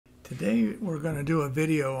Today we're going to do a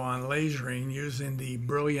video on lasering using the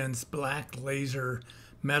Brilliance black laser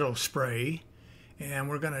metal spray, and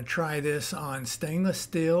we're going to try this on stainless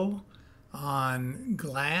steel, on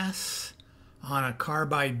glass, on a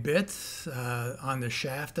carbide bits, on the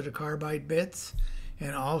shaft of the carbide bits,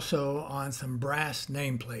 and also on some brass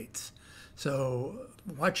nameplates. So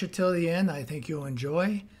watch it till the end. I think you'll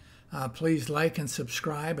enjoy. Please like and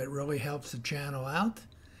subscribe. It really helps the channel out.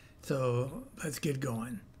 So let's get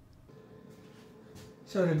going.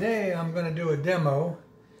 So today I'm going to do a demo.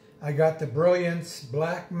 I got the Brilliance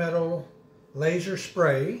black metal laser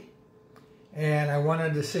spray, and I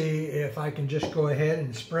wanted to see if I can just go ahead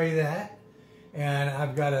and spray that. And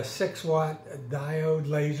I've got a 6-watt diode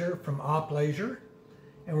laser from Op Laser,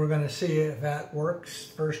 and we're going to see if that works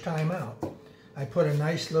first time out. I put a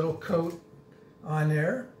nice little coat on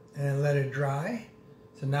there and let it dry.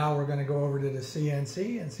 So now we're going to go over to the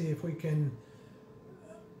CNC and see if we can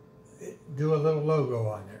do a little logo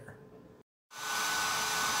on there.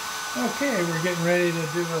 Okay, we're getting ready to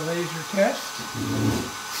do a laser test.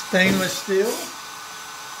 Stainless steel.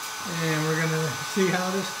 And we're going to see how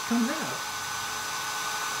this comes out.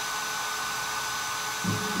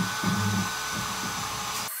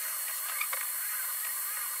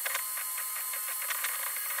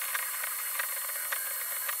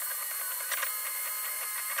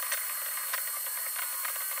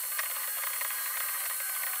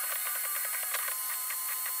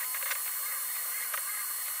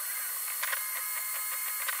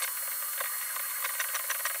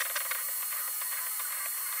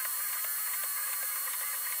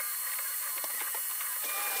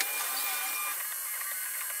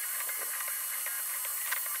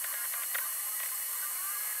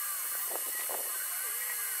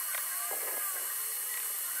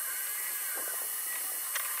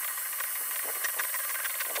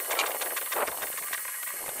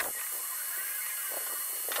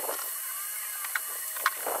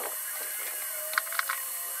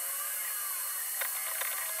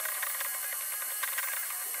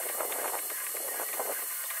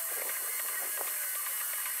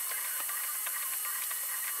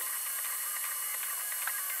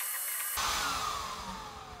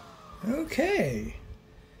 Okay,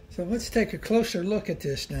 so let's take a closer look at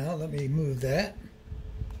this now. Let me move that.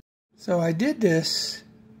 So I did this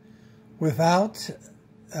without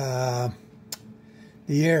the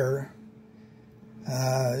air.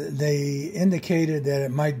 They indicated that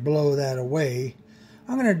it might blow that away.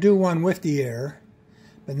 I'm going to do one with the air,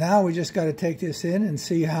 but now we just got to take this in and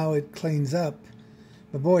see how it cleans up.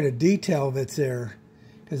 But boy, the detail that's there,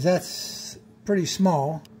 because that's pretty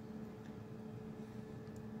small.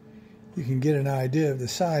 You can get an idea of the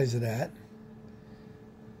size of that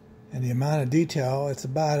and the amount of detail. It's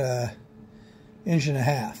about 1.5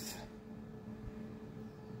 inches.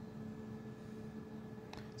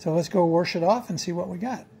 So let's go wash it off and see what we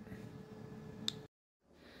got.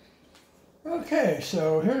 Okay,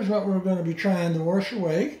 so here's what we're going to be trying to wash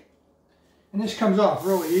away. And this comes off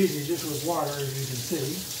really easy just with water, as you can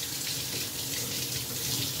see.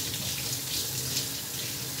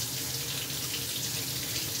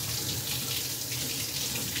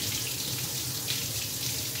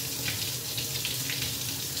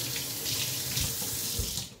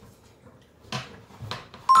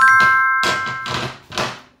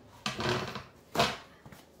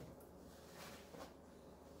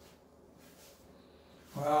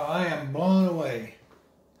 Well, I am blown away.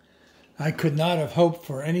 I could not have hoped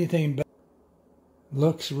for anything better.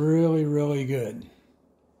 Looks really, really good.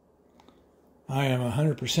 I am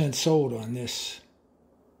 100% sold on this.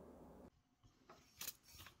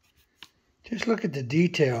 Just look at the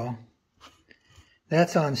detail.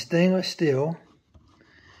 That's on stainless steel.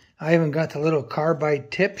 I even got the little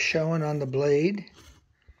carbide tip showing on the blade.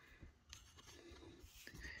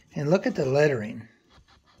 And look at the lettering.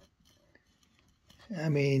 I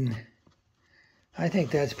mean, I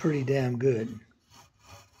think that's pretty damn good.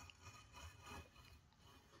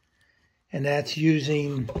 And that's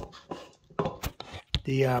using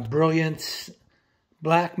the Brilliance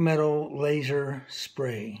black metal laser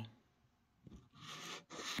spray.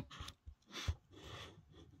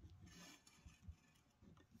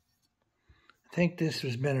 I think this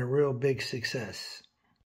has been a real big success.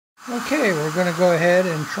 Okay, we're going to go ahead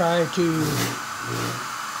and try to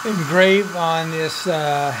engrave on this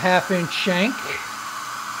 1/2 inch shank.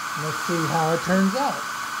 Let's see how it turns out.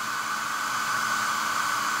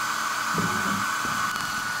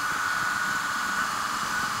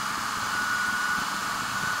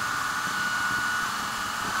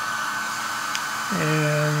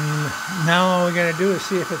 And now all we're going to do is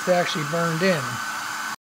see if it's actually burned in.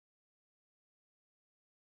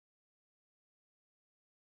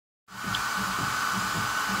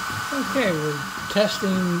 Okay, we're testing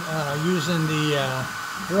using the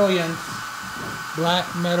Brilliance black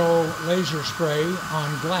metal laser spray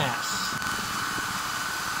on glass.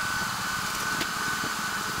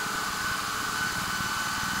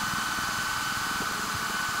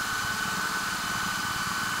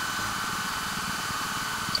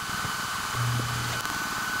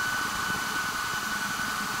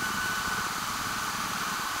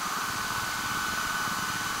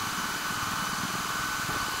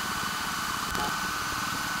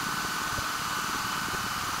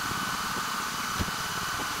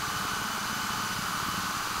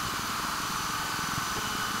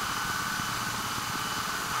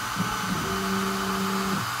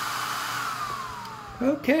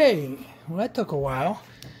 Okay, well that took a while.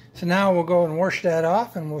 So now we'll go and wash that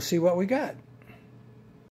off and we'll see what we got.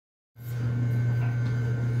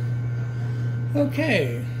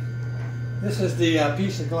 Okay, this is the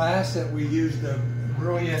piece of glass that we used the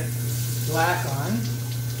Brilliant black on.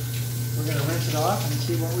 We're going to rinse it off and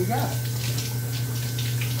see what we got.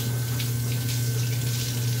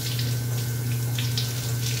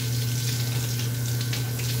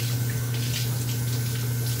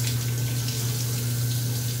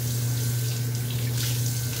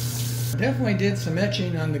 Definitely did some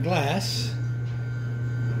etching on the glass.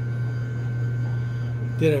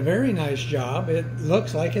 Did a very nice job. It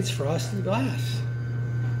looks like it's frosted glass.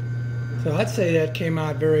 So I'd say that came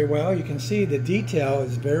out very well. You can see the detail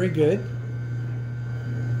is very good.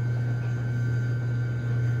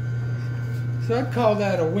 So I'd call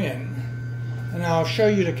that a win. And I'll show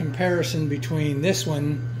you the comparison between this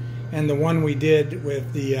one and the one we did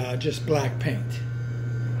with the just black paint.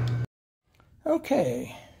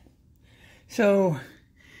 Okay. So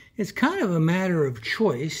it's kind of a matter of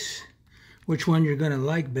choice which one you're going to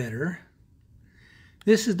like better.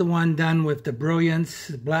 This is the one done with the Brilliance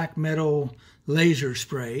black metal laser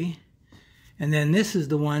spray. And then this is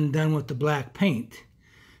the one done with the black paint.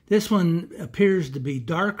 This one appears to be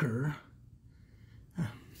darker.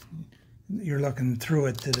 You're looking through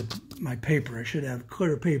it to my paper. I should have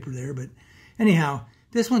clear paper there. But anyhow,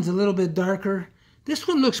 this one's a little bit darker. This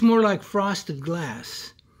one looks more like frosted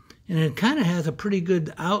glass. And it kind of has a pretty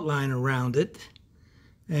good outline around it.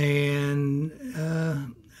 And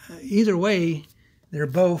either way, they're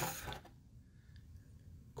both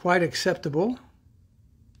quite acceptable.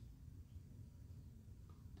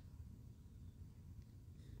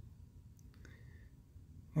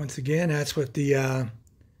 Once again, that's with the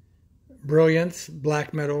Brilliance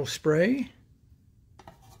black metal spray.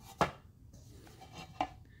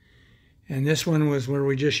 And this one was where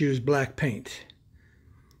we just used black paint.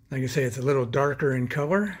 Like I say, it's a little darker in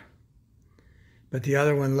color, but the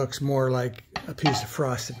other one looks more like a piece of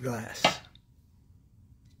frosted glass.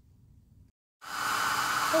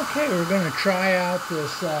 Okay, we're going to try out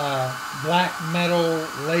this black metal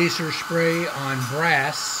laser spray on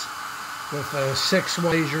brass with a 6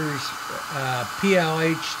 lasers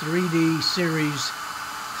PLH 3D series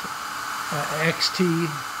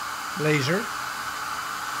XT laser.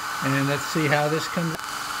 And let's see how this comes out.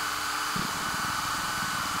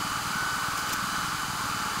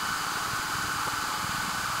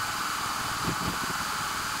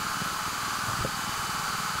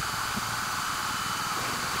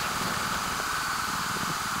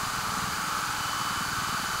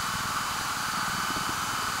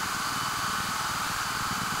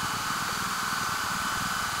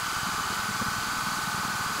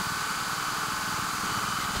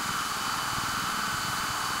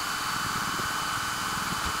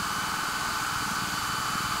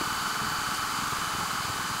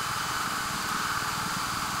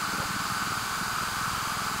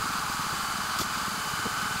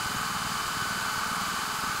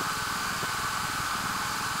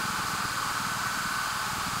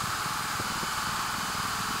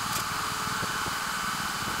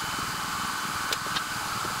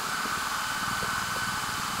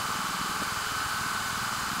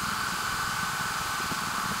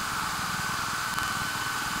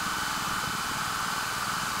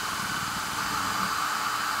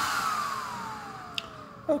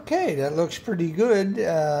 Okay, that looks pretty good.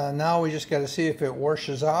 Now we just got to see if it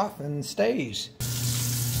washes off and stays.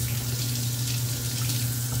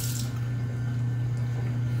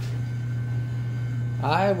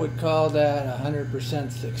 I would call that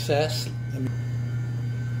 100% success.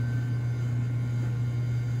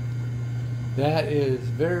 That is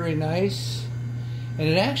very nice. And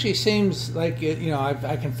it actually seems like it,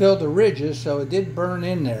 I can feel the ridges, so it did burn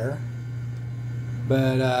in there.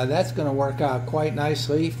 But that's going to work out quite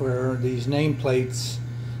nicely for these nameplates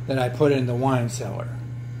that I put in the wine cellar.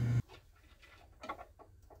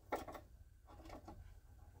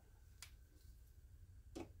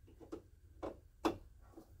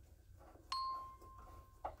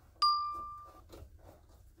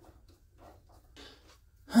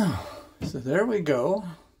 So there we go.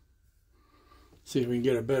 See if we can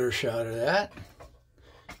get a better shot of that.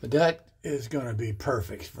 But that is going to be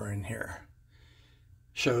perfect for in here.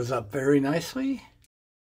 Shows up very nicely.